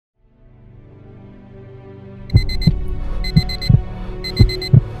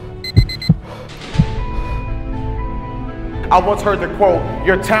I once heard the quote,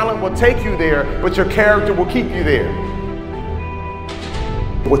 your talent will take you there, but your character will keep you there.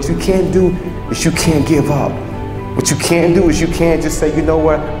 What you can't do is you can't give up. What you can't do is you can't just say, you know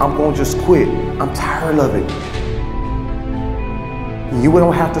what, I'm gonna just quit. I'm tired of it. You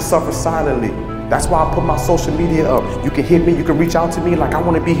don't have to suffer silently. That's why I put my social media up. You can hit me, you can reach out to me like I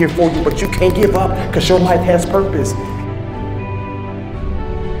want to be here for you, but you can't give up because your life has purpose.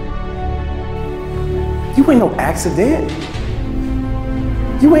 You ain't no accident.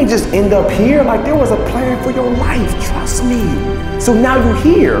 You ain't just end up here. Like there was a plan for your life, trust me. So now you're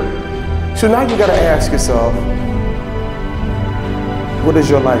here. So now you gotta ask yourself, what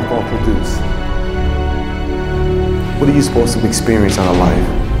is your life gonna produce? What are you supposed to experience in a life?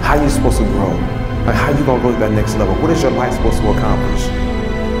 How are you supposed to grow? Like how are you gonna go to that next level? What is your life supposed to accomplish?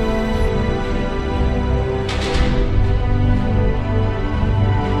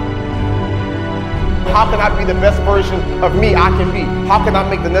 How can I be the best version of me I can be? How can I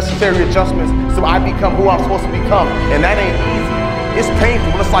make the necessary adjustments so I become who I'm supposed to become? And that ain't easy. It's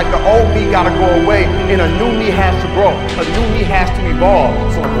painful. It's like the old me gotta go away and a new me has to grow. A new me has to evolve.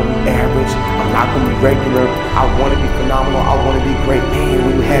 So I'm gonna be average. I'm not gonna be regular. I wanna be phenomenal. I wanna be great. Man,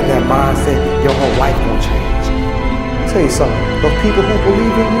 when you have that mindset, your whole life gonna change. I'll tell you something. Those people who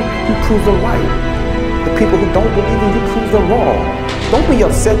believe in you prove them right. The people who don't believe in you prove them wrong. Don't be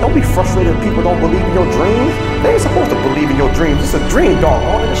upset, don't be frustrated if people don't believe in your dreams. They ain't supposed to believe in your dreams. It's a dream, dog.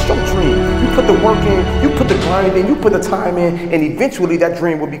 It's your dream. You put the work in, you put the grind in, you put the time in, and eventually that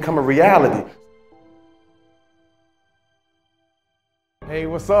dream will become a reality. Hey,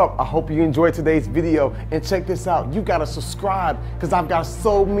 what's up? I hope you enjoyed today's video, and check this out. You gotta subscribe because I've got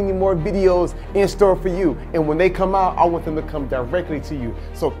so many more videos in store for you. And when they come out, I want them to come directly to you.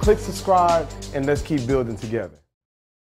 So click subscribe and let's keep building together.